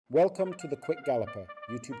Welcome to the Quick Galloper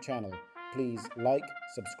YouTube channel. Please like,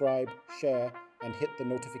 subscribe, share, and hit the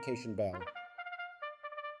notification bell.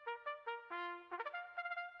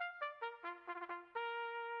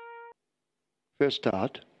 First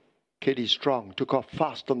start, Katie Strong took off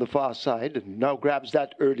fast on the far side and now grabs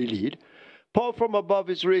that early lead. Paul from above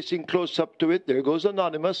is racing close up to it. There goes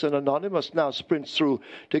Anonymous, and Anonymous now sprints through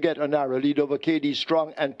to get a narrow lead over KD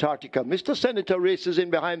Strong, Antarctica. Mr. Senator races in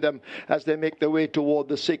behind them as they make their way toward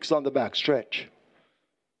the 6 on the back stretch.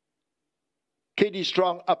 KD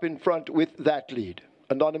Strong up in front with that lead.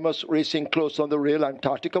 Anonymous racing close on the rail.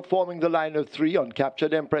 Antarctica forming the line of 3.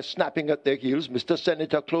 Uncaptured Empress snapping at their heels. Mr.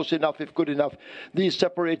 Senator close enough if good enough. These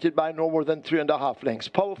separated by no more than 3.5 lengths.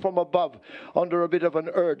 Power from above under a bit of an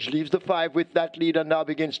urge. Leaves the 5 with that lead and now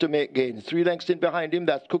begins to make gains. 3 lengths in behind him.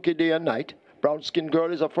 That's Cookie Day and Night. Brown Skin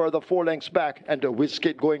Girl is a further 4 lengths back, and a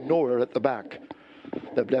Whiskit going nowhere at the back.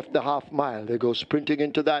 They've left the half mile. They go sprinting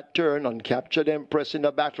into that turn. Uncaptured Empress in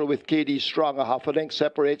a battle with KD Strong. A half a length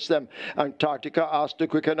separates them. Antarctica asked to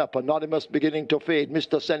quicken up. Anonymous beginning to fade.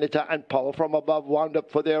 Mr. Senator and Power from above wound up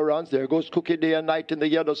for their runs. There goes Cookie Day and Night in the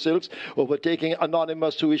yellow silks, overtaking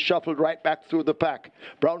Anonymous, who is shuffled right back through the pack.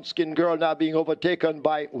 Brown Skin Girl now being overtaken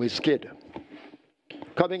by Whiskid.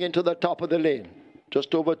 Coming into the top of the lane.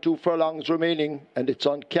 Just over 2 furlongs remaining, and it's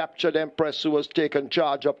Uncaptured Empress who has taken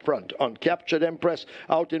charge up front. Uncaptured Empress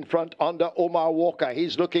out in front under Omar Walker.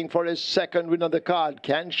 He's looking for his second win on the card.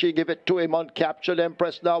 Can she give it to him? Uncaptured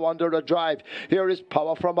Empress now under a drive. Here is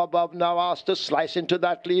Power from above now asked to slice into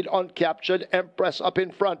that lead. Uncaptured Empress up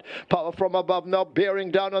in front. Power from above now bearing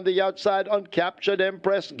down on the outside. Uncaptured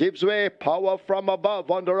Empress gives way. Power from above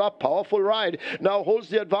under a powerful ride now holds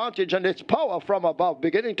the advantage, and it's Power from above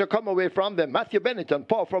beginning to come away from them. Matthew Bennett and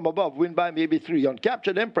Paul from above win by maybe 3.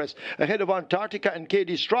 Uncaptured Empress ahead of Antarctica and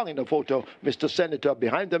KD Strong in the photo. Mr. Senator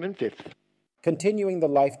behind them in 5th. Continuing the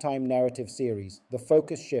Lifetime narrative series, the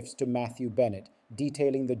focus shifts to Matthew Bennett,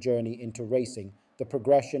 detailing the journey into racing, the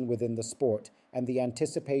progression within the sport, and the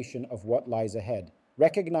anticipation of what lies ahead.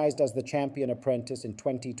 Recognized as the champion apprentice in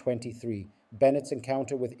 2023, Bennett's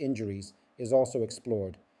encounter with injuries is also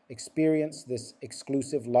explored. Experience this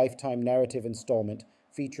exclusive Lifetime narrative installment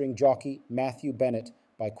featuring jockey Matthew Bennett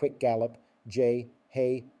by Quick Gallop,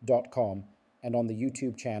 jhay.com, and on the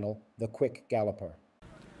YouTube channel, The Quick Galloper.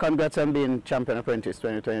 Congrats on being Champion Apprentice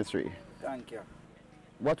 2023. Thank you.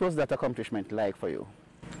 What was that accomplishment like for you?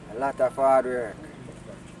 A lot of hard work.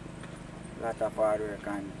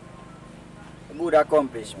 And a good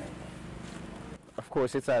accomplishment. Of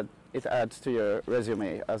course, it adds to your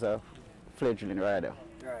resume as a fledgling rider.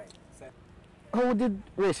 Right. How did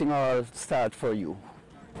racing all start for you?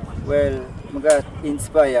 Well, I got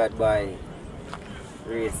inspired by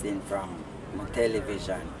racing from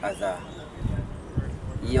television as a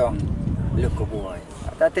young little boy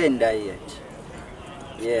at a tender age.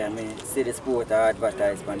 Yeah, I mean, see the sport I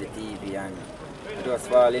advertised on the TV and I just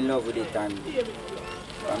fall in love with it, and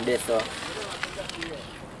from there so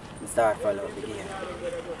I start follow the game.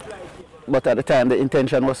 But at the time the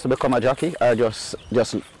intention was to become a jockey, or just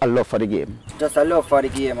a love for the game? Just a love for the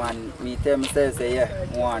game, and me tell myself say yeah,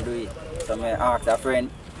 I want to do it. So I asked a friend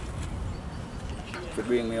to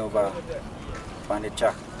bring me over on the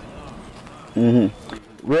track.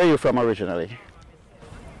 Where are you from originally?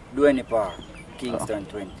 Duane Park, Kingston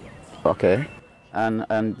 20. Okay.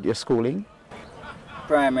 And your schooling?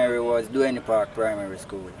 Primary was Duane Park Primary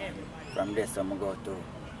School. From there I go to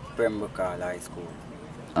Pembroke High School.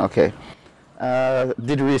 Okay.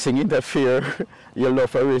 Did racing interfere, your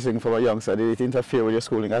love for racing from a youngster, did it interfere with your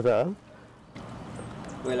schooling at all?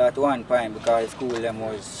 Well, at one time, because school them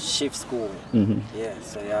was shift school. Yeah,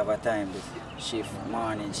 so you have a time, this shift,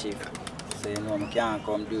 morning shift. So you know, I can't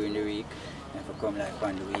come during the week, if I come like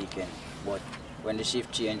on the weekend. But when the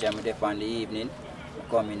shift change, I'm there on the evening,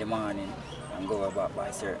 I come in the morning and go back by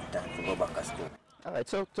a certain time to go back to school. All right,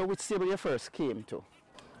 so which stable you first came to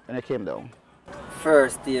when you came down?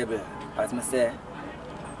 First table, as I say,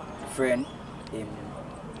 a friend, him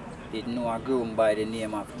did know a groom by the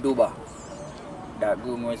name of Duba. That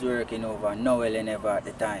groom was working over Noel and Ever at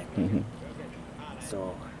the time.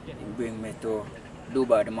 So he bring me to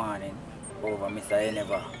Duba the morning over Mr.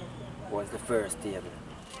 Eneva was the first table.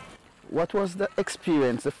 What was the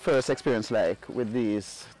experience, the first experience like with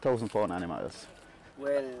these 1,000-pound animals?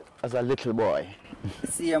 Well, as a little boy? The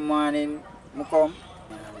same morning I come.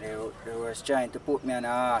 They was trying to put me on a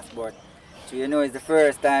horse, but so you know it's the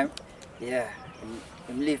first time, yeah,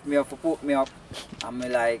 him lift me up to put me up, and me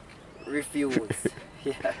like refuse.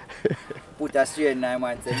 Yeah. Put a strain in him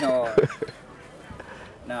and say no,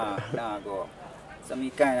 nah go. So me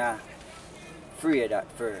kinda afraid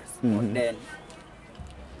at first, but then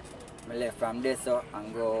I left from there so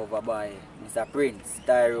and go over by Mr. Prince,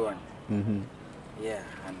 Tyrone. Yeah,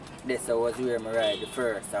 and this was where I ride the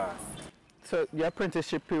first horse. So your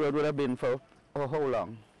apprenticeship period would have been for how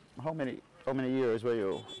long? How many years were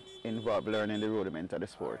you involved learning the rudiment of the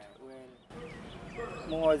sport?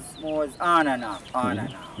 Well, was on and off, I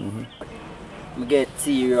get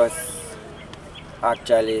serious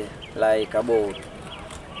actually like about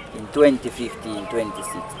in 2015,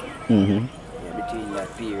 2016. Yeah, between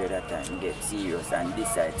that period of time, I get serious and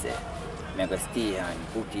decide say, I'm going to stay and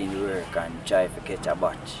put in work and try to catch a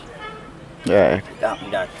batch. Yeah. It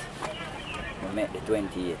happened that we met the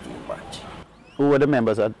 2018 batch. Who were the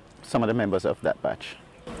members of, some of the members of that batch?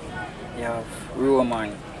 You have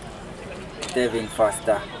Roman, Devin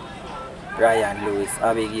Foster, Ryan Lewis,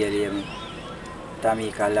 Abigail Amy,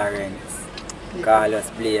 Tamika Lawrence, Carlos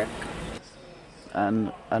Blake.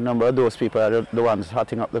 And a number of those people are the ones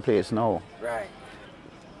hotting up the place now. Right.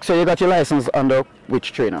 So you got your license under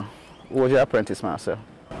which trainer? Who was your apprentice master?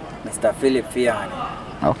 Mr. Philip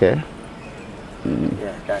Fiani. Okay.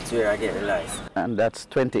 Yeah, that's where I get the license. And that's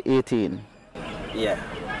 2018. Yeah.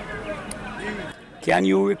 Can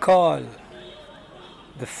you recall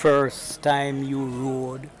the first time you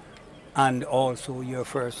rode and also your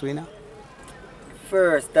first winner?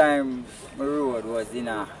 First time I rode was in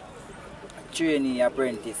a trainee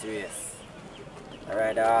apprentice race. I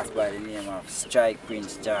ride a horse by the name of Strike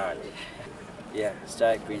Prince George. Yeah,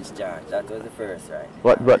 Strike Prince George. That was the first ride.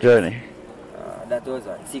 What journey? That was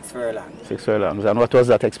what, 6 furlongs. 6 furlongs. And what was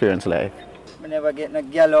that experience like? I never get no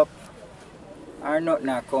gallop or nothing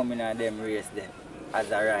coming on them race there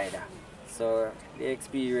as a rider. So the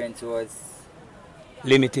experience was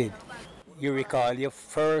Limited. You recall your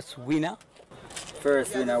first winner?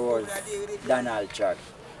 first winner was Donald Chad.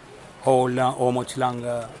 How long, how much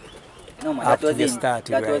longer? No man, After you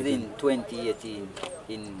started that was riding? in 2018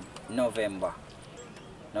 in November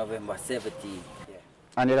 17. Yeah,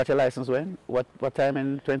 And you got your license when? What time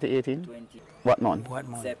in 2018? 20 What month? What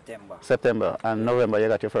month? September. September. And November you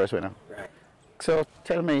got your first winner. Right. So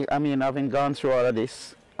tell me, I mean, having gone through all of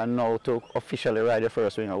this and now to officially ride your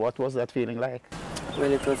first winner, what was that feeling like?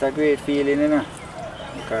 Well, it was a great feeling, you know.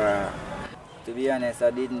 Because, to be honest,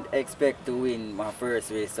 I didn't expect to win my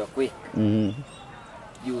first race so quick. Due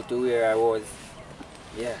to where I was.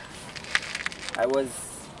 Yeah. I was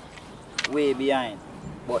way behind.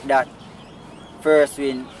 But that first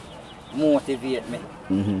win motivated me.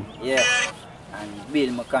 Yeah. And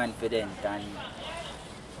build my confidence. And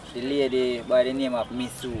the lady by the name of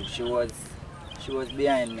Miss Sue, she was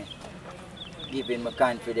behind me, giving me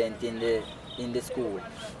confidence in the school.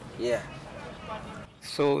 Yeah.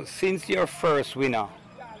 So since your first winner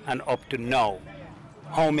and up to now,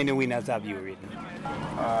 how many winners have you ridden?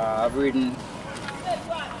 I've ridden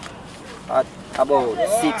at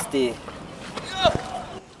about 60.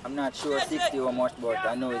 I'm not sure 60 or much, but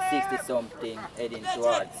I know it's 60 something heading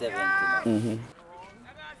towards 70 now.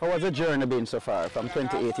 How was the journey been so far from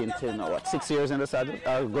 2018 till now? What, 6 years in the saddle?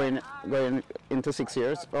 Going into 6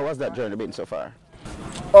 years? How was that journey been so far?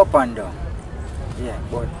 Up and down. Yeah,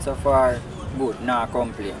 but so far good, no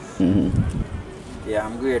complaint. Yeah,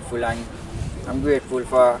 I'm grateful and I'm grateful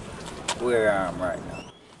for where I am right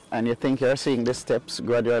now. And you think you're seeing the steps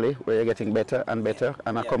gradually where you're getting better and better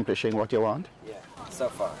and accomplishing what you want? Yeah, so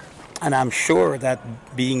far. And I'm sure that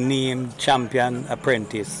being named champion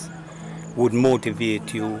apprentice would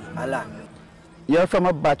motivate you. A lot. You're from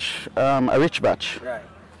a batch, a rich batch. Right.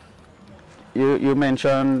 You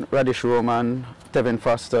mentioned Radish Roman, Tevin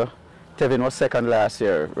Foster. Tevin was second last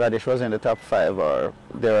year. Radish was in the top 5 or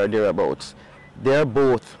thereabouts. They're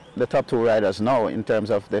both the top 2 riders now in terms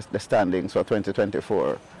of the standings for 2024.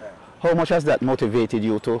 Right. How much has that motivated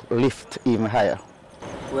you to lift even higher?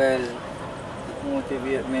 Well, it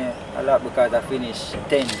motivated me a lot because I finished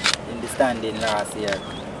 10th in the standing last year.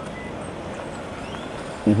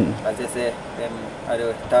 As I say, them are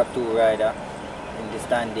the top 2 rider in the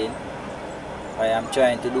standing. I am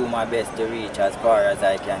trying to do my best to reach as far as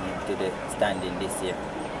I can into the standing this year,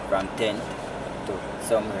 from 10th to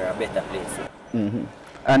somewhere a better place.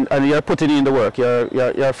 And you're putting in the work. You're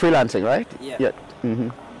freelancing, right? Yeah.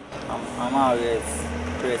 I'm always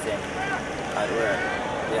present at work.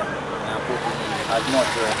 Yeah. And I'm putting in as much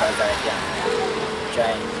work as I can.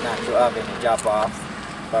 Trying not to have any job off.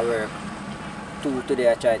 If I work 2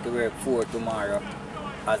 today, I try to work 4 tomorrow.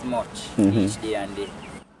 As much each day and day.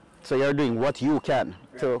 So you're doing what you can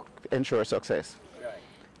to ensure success. Right.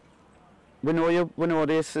 We know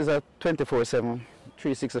this is a 24/7,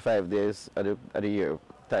 365 days at a year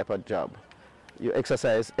type of job. You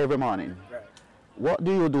exercise every morning. Right. What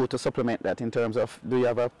do you do to supplement that in terms of, do you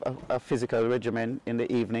have a physical regimen in the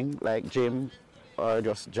evening, like gym or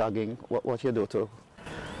just jogging? What you do to?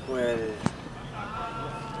 Well,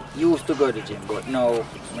 used to go to gym, but now,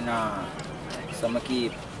 so I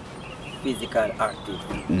keep physical active,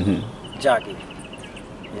 jogging,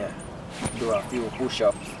 yeah, do a few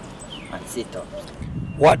push-ups and sit-ups.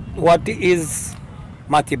 What is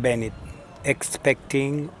Matthew Bennett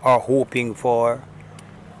expecting or hoping for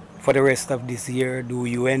the rest of this year? Do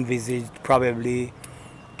you envisage probably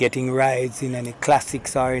getting rides in any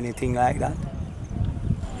classics or anything like that?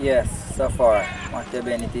 Yes, so far, Matthew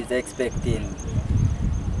Bennett is expecting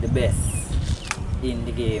the best in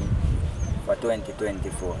the game for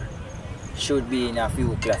 2024. Should be in a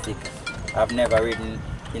few classics. I've never ridden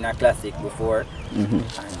in a classic before, and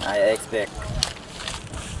I expect.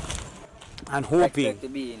 And hoping. I expect to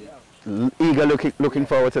be in. Eager looking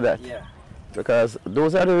forward to that. Yeah. Because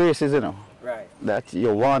those are the races, Right. that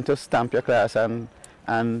you want to stamp your class and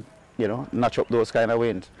notch up those kind of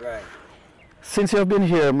wins. Right. Since you've been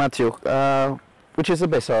here, Matthew, which is the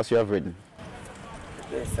best horse you have ridden?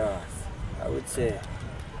 The best horse, I would say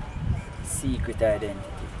Secret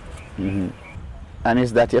Identity. And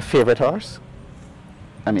is that your favorite horse?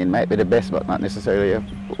 I mean, might be the best, but not necessarily.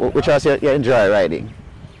 Which horse you enjoy riding?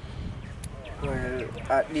 Well,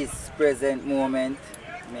 at this present moment,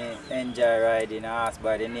 I enjoy riding a horse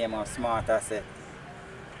by the name of Smart Asset.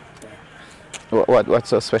 Yeah. What's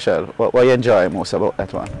so special? What you enjoy most about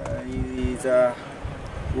that one? He's a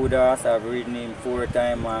good horse. I've ridden him 4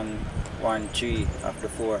 times and won 3 of the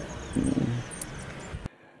 4.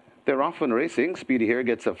 They're often racing. Speedy here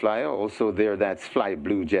gets a flyer. Also there, that's Fly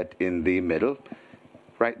Blue Jet in the middle.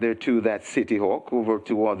 Right there too, that's City Hawk. Over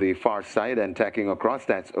toward the far side and tacking across,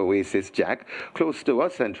 that's Oasis Jack. Close to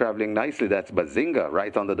us and traveling nicely, that's Bazinga.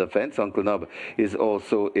 Right on the defense, Uncle Nub is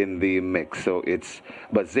also in the mix. So it's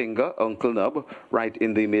Bazinga, Uncle Nub, right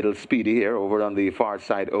in the middle, Speedy here. Over on the far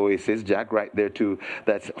side, Oasis Jack. Right there too,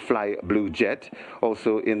 that's Fly Blue Jet.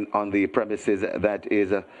 Also on the premises, that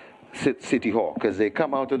is City Hawk, as they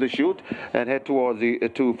come out of the chute and head towards the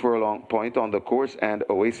 2 furlong point on the course, and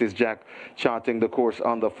Oasis Jack charting the course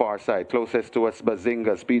on the far side. Closest to us,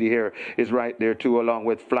 Bazinga. Speedy here is right there too, along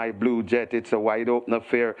with Fly Blue Jet. It's a wide open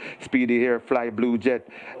affair. Speedy here, Fly Blue Jet,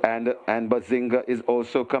 and Bazinga is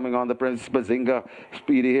also coming on the premises. Bazinga,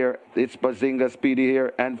 Speedy here. It's Bazinga, Speedy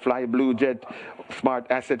here, and Fly Blue Jet. Smart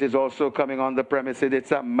Asset is also coming on the premises.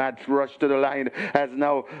 It's a mad rush to the line as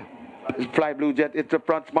now Fly Blue Jet, it's the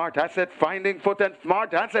front. Smart Asset finding foot, and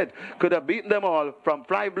Smart Asset could have beaten them all from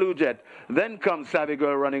Fly Blue Jet. Then comes Savvy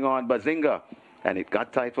Girl running on Bazinga, and it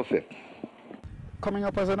got tied for 5th. Coming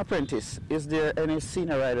up as an apprentice, is there any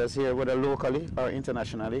senior riders here, whether locally or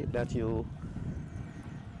internationally, that you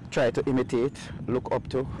try to imitate, look up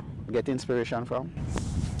to, get inspiration from?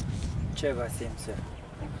 Trevor Simpson.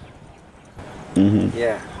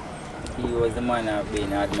 Yeah, he was the man I've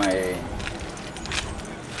been admiring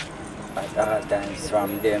at all times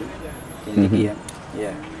from them in the game.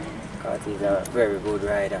 Yeah, because he's a very good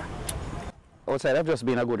rider. Outside of just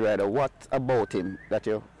being a good rider, what about him that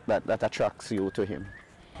attracts you to him?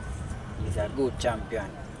 He's a good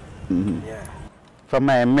champion. Yeah. From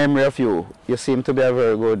my memory of you, you seem to be a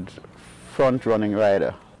very good front-running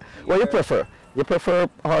rider. What do you prefer? You prefer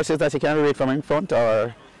horses that you can ride from in front,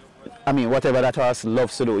 or, I mean, whatever that horse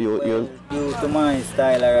loves to do? Due to my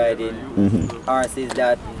style of riding, horses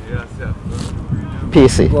that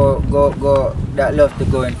PC. Go that love to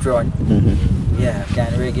go in front. Yeah, I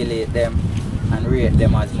can regulate them and rate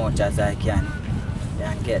them as much as I can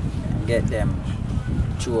and get them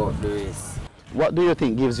throughout the race. What do you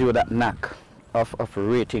think gives you that knack of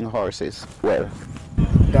rating horses well?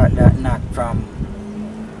 Got that knack from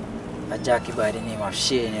a jockey by the name of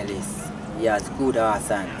Shane Ellis. He has good horse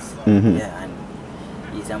hands. Yeah, and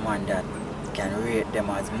he's a man that can rate them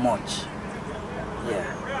as much.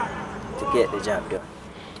 Yeah, to get the job done.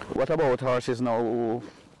 What about horses now who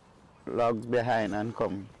lags behind and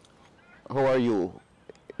come? How are you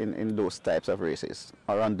in those types of races,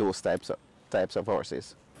 or on those types of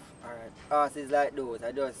horses? Alright, horses like those,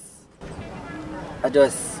 I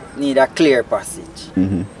just need a clear passage,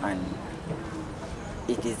 and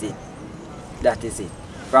it is it. That is it.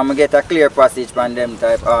 From I get a clear passage from them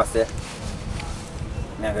type horses,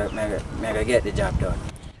 maybe get the job done.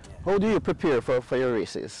 How do you prepare for your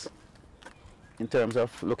races? In terms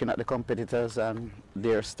of looking at the competitors and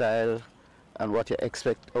their style and what you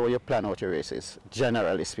expect, or you plan out your races,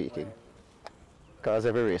 generally speaking? Because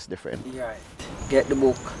every race is different. Right. Get the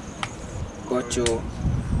book, go through,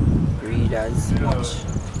 read as much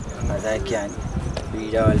as I can,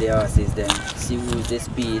 read all the horses, then see who's the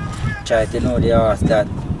speed, try to know the horse that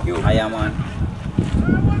I am on,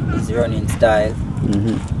 his running style,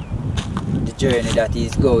 the journey that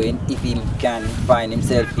he's going, if he can find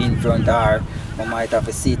himself in front or I might have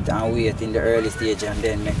to sit and wait in the early stage and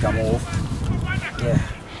then make a move. Yeah,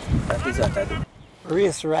 that is what I do.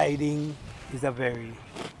 Race riding is a very,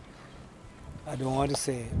 I don't want to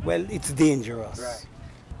say, well, it's dangerous. Right.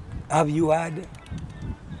 Have you had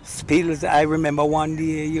spills? I remember one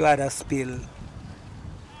day you had a spill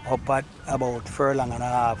up at about furlong and a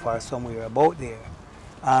half or somewhere about there.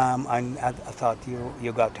 And I thought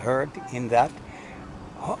you got hurt in that.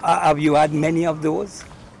 Have you had many of those?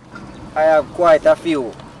 I have quite a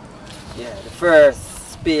few. Yeah, the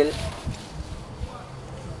first spill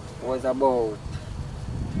was about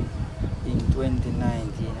in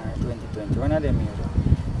 2019 or 2020, one of them years.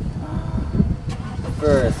 The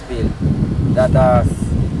first spill, that was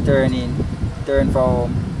turn for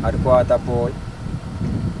home at the quarter pole,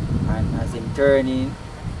 and as him turning,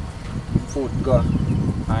 foot go,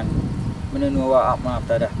 and I don't know what happened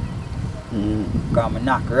after that. Because I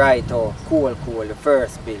knock right out, cool, the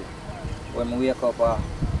first spill. When I wake up,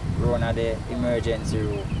 run at the emergency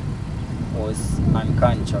room, was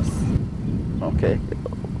unconscious. Okay.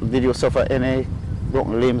 Did you suffer any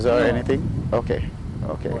broken limbs or anything? Okay.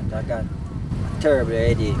 Okay. But I got terrible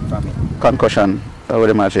headache from it. Concussion, I would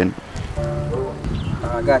imagine.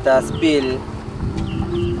 I got a spill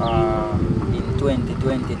in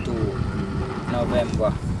 2022,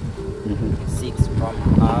 November 6 from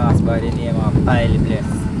a horse by the name of Isle Bless.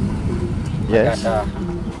 Yes. I got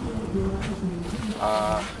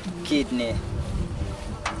a kidney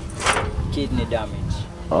damage.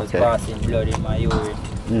 I was passing blood in my urine.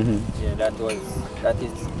 Yeah, that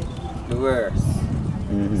is the worst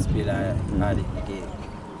spill I had in the game.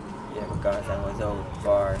 Yeah, because I was out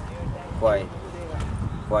for quite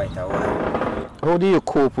a while. How do you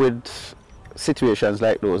cope with situations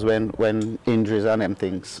like those when injuries and them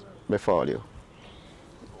things befall you?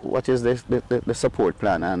 What is the support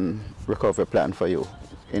plan and recovery plan for you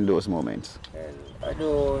in those moments?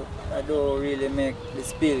 Well, I don't really make the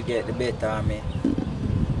spill get the better of me,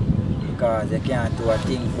 because you can't do a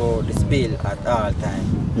thing about the spill at all time.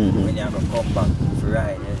 When you're going to come back for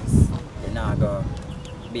riders, you're not going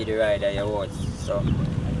to be the rider you was. So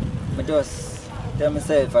I just tell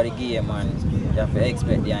myself for the game, and you have to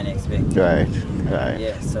expect the unexpected. Right.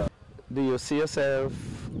 Yeah, so. Do you see yourself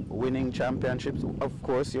winning championships? Of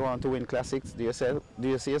course you want to win classics. Do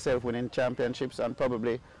you see yourself winning championships and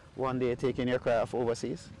probably one day taking your craft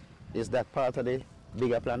overseas? Is that part of the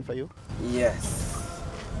bigger plan for you? Yes,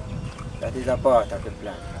 that is a part of the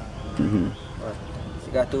plan. But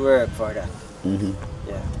you got to work for that.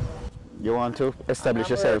 Yeah. You want to establish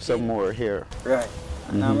yourself some more here. Right.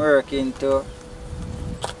 And I'm working for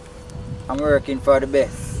the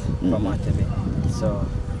best for Matthew Bennett. So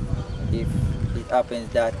if it happens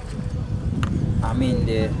that I'm in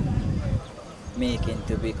the making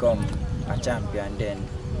to become a champion, then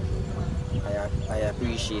I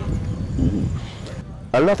appreciate it.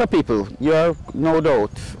 A lot of people, you are no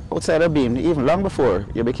doubt outside of being, even long before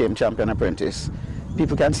you became champion apprentice,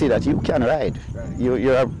 people can see that you can ride. Right.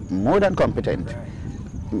 You are more than competent,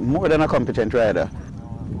 more than a competent rider.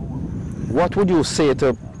 What would you say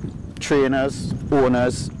to trainers,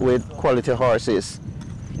 owners with quality horses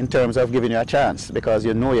in terms of giving you a chance, because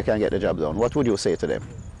you know you can get the job done? What would you say to them?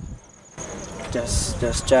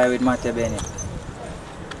 Just try with Matthew Bennett.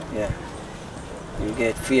 Yeah. You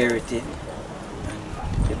get fairity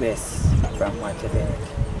and the best from Matthew Bennett.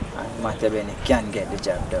 And Matthew Bennett can get the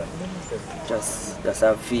job done. Just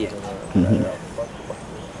have faith.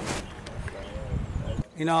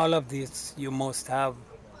 In all of this, you must have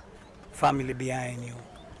family behind you.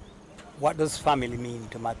 What does family mean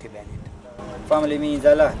to Matthew Bennett? Family means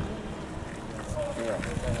a lot. Yeah.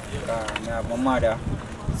 I have my mother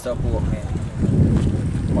support me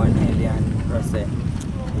 1,000,000%.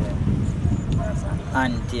 Yeah.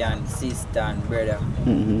 Auntie and sister and brother,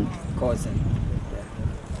 cousin.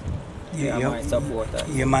 Yeah. They are my supporters.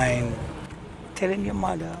 You mind telling your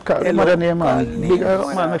mother? Call your mother name, man. Big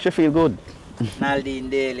up, man, makes you feel good. Naldine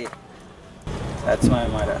Daly. That's my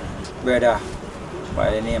mother. Brother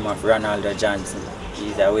by the name of Ronaldo Johnson.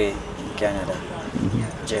 He's away in Canada.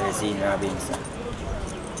 Jersey Robinson.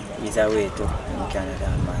 He's away too in Canada.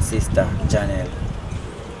 And my sister Janelle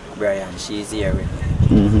Brian, she's here with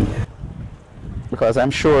me. Yeah. Because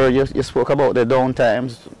I'm sure you spoke about the down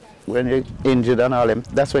times when you're injured and all them.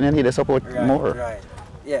 That's when you need the support more. Right.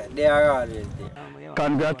 Yeah, they are always there.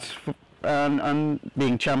 Congrats on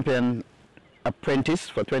being champion apprentice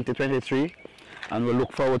for 2023. And we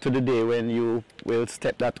look forward to the day when you will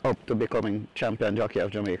step that up to becoming champion jockey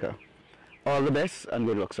of Jamaica. All the best and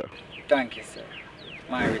good luck, sir. Thank you, sir.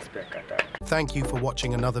 My respect at all. Thank you for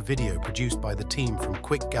watching another video produced by the team from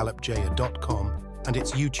QuickGallopJaya.com and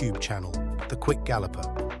its YouTube channel, The Quick Galloper.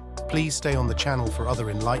 Please stay on the channel for other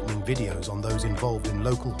enlightening videos on those involved in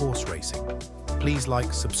local horse racing. Please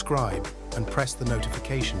like, subscribe, and press the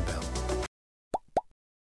notification bell.